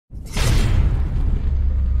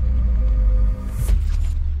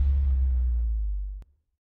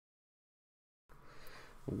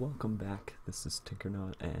Welcome back, this is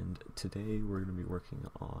Tinkernaut, and today we're going to be working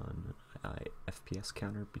on a FPS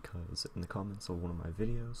counter because in the comments of one of my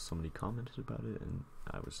videos somebody commented about it and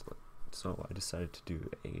so I decided to do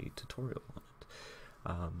a tutorial on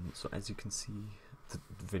it. So as you can see, the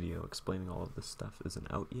video explaining all of this stuff isn't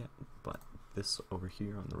out yet, but this over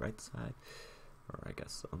here on the right side, or I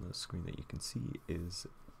guess on the screen that you can see, is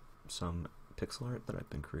some pixel art that I've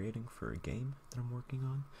been creating for a game that I'm working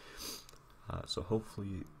on. So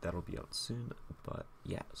hopefully that'll be out soon, but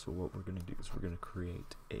yeah, so what we're going to do is we're going to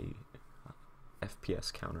create a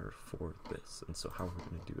FPS counter for this. And so how we're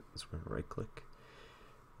going to do it is we're going to right click,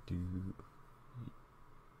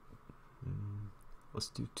 let's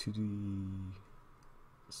do 2D,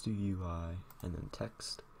 let's do UI and then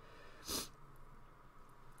text.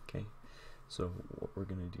 Okay, so what we're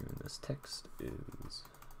going to do in this text is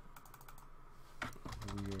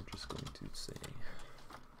we are just going to say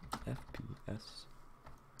FPS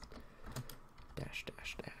dash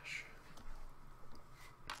dash dash.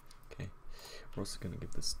 Okay, we're also going to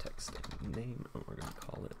give this text a name and we're going to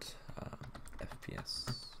call it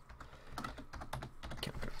FPS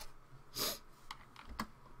Counter.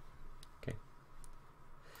 Okay,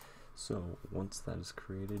 so once that is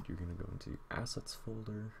created, you're going to go into Assets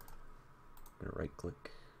folder, you're going to right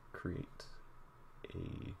click, create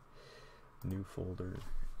a new folder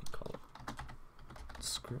and call it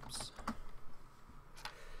scripts,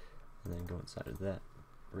 and then go inside of that,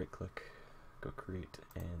 right click, go create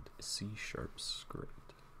and C#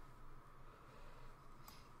 script.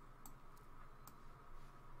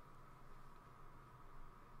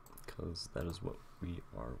 Because that is what we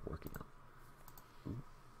are working on. Ooh,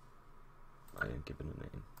 I didn't give it a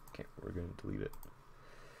name. Okay, we're going to delete it.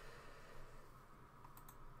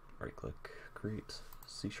 Right click, create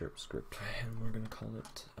C# script, and we're going to call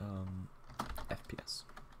it FPS.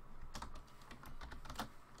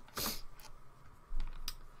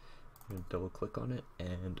 I'm going to double click on it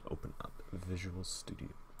and open up Visual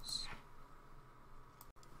Studios.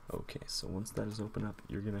 Okay, so once that is open up,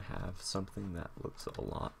 you're going to have something that looks a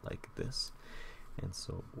lot like this. And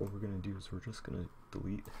so what we're going to do is we're just going to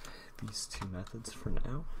delete these two methods for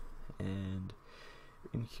now. And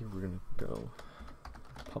in here we're going to go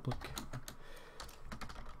public,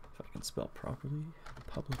 if I can spell properly,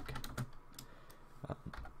 public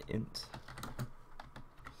int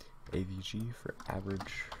avg for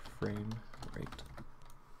average frame rate,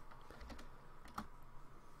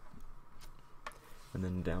 and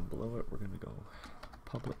then down below it we're going to go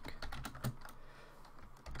public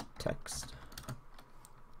text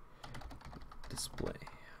display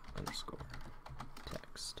underscore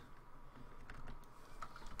text.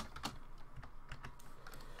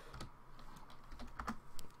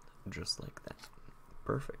 Just like that.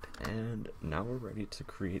 Perfect. And now we're ready to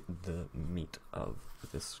create the meat of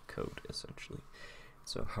this code, essentially.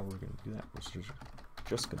 So how we're going to do that is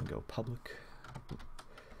just going to go public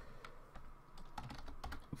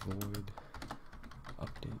void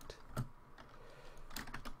update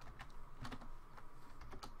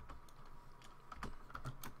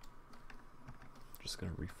just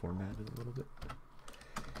going to reformat it a little bit.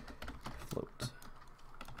 Float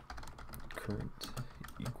current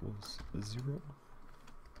equals 0.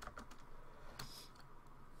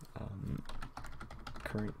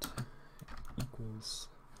 Current equals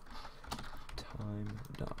time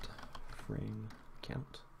dot frame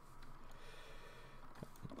count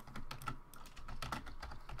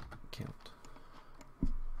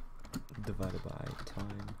divided by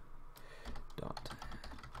time dot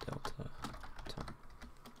delta time.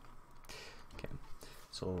 Okay,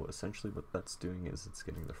 so essentially what that's doing is it's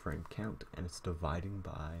getting the frame count and it's dividing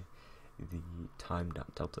by the time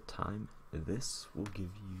dot delta time. This will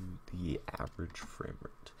give you the average frame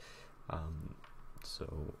rate.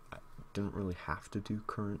 So I didn't really have to do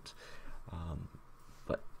current,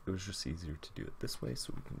 but it was just easier to do it this way,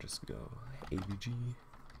 so we can just go avg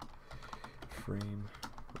frame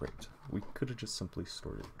rate. We could have just simply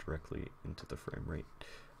stored it directly into the frame rate,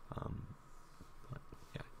 but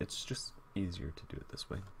yeah, it's just easier to do it this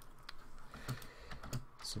way,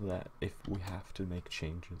 so that if we have to make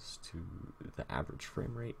changes to the average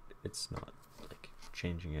frame rate, it's not like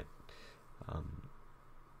changing it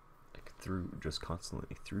like through just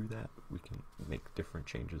constantly through that. We can make different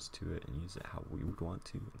changes to it and use it how we would want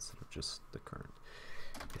to instead of just the current,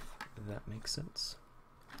 if that makes sense.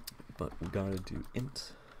 But we gotta do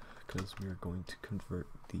int because we are going to convert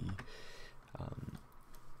the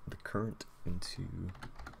current into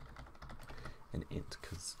an int,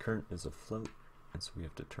 because current is a float, and so we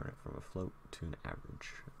have to turn it from a float to an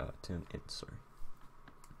average, to an int, sorry.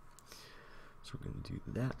 So we're going to do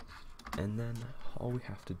that. And then all we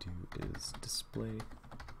have to do is display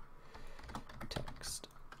text.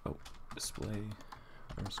 Oh, display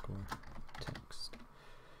underscore text.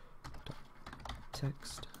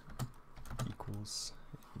 Text equals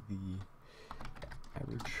the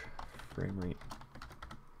average frame rate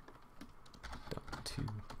dot to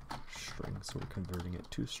string, so we're converting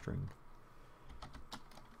it to string,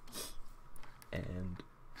 and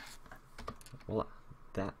voila,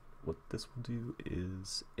 what this will do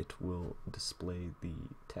is it will display the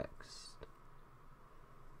text.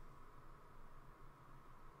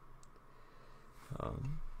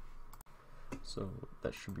 So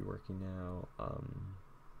that should be working now.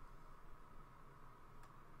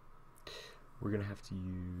 We're gonna have to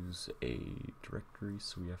use a directory,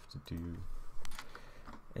 so we have to do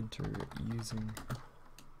enter using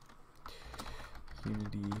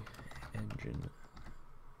Unity engine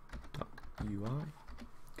UI,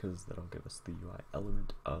 because that'll give us the UI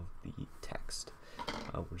element of the text,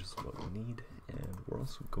 which is what we need. And we're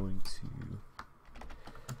also going to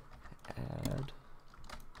add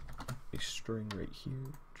a string right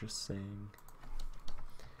here, just saying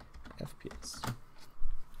FPS,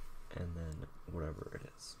 and then whatever it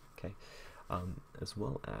is, okay? As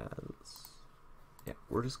well as, yeah,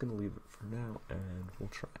 we're just gonna leave it for now, and we'll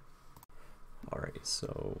try it. Alright,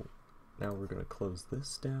 so now we're gonna close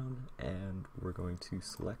this down, and we're going to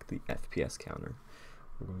select the FPS counter.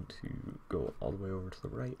 We're going to go all the way over to the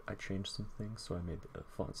right. I changed some things, so I made the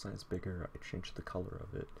font size bigger, I changed the color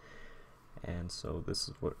of it, and so this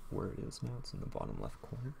is where it is now. It's in the bottom left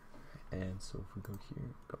corner. And so if we go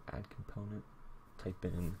here, go add component, type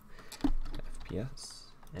in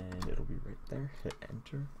FPS, and it'll be right there. Hit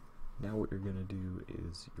enter. Now what you're going to do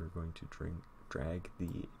is you're going to drag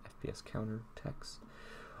the FPS counter text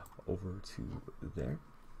over to there,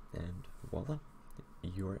 and voila,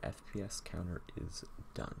 your FPS counter is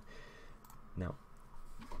done. Now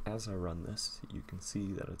as I run this, you can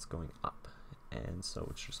see that it's going up, and so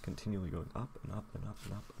it's just continually going up and up and up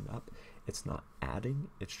and up and up. It's not adding,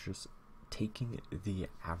 it's just taking the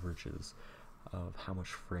averages of how much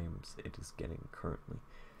frames it is getting currently.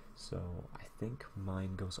 So I think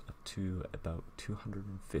mine goes up to about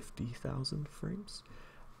 250,000 frames,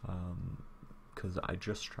 because I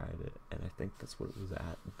just tried it and I think that's what it was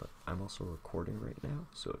at, but I'm also recording right now,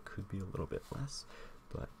 so it could be a little bit less.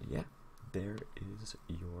 But yeah, there is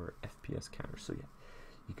your FPS counter. So yeah,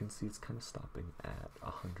 you can see it's kind of stopping at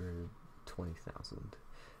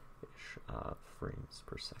 120,000-ish frames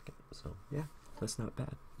per second. So yeah, that's not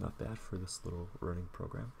bad for this little running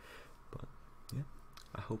program. But yeah,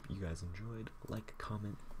 I hope you guys enjoyed. Like,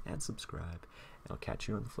 comment, and subscribe, and I'll catch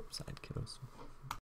you on the flip side, kiddos.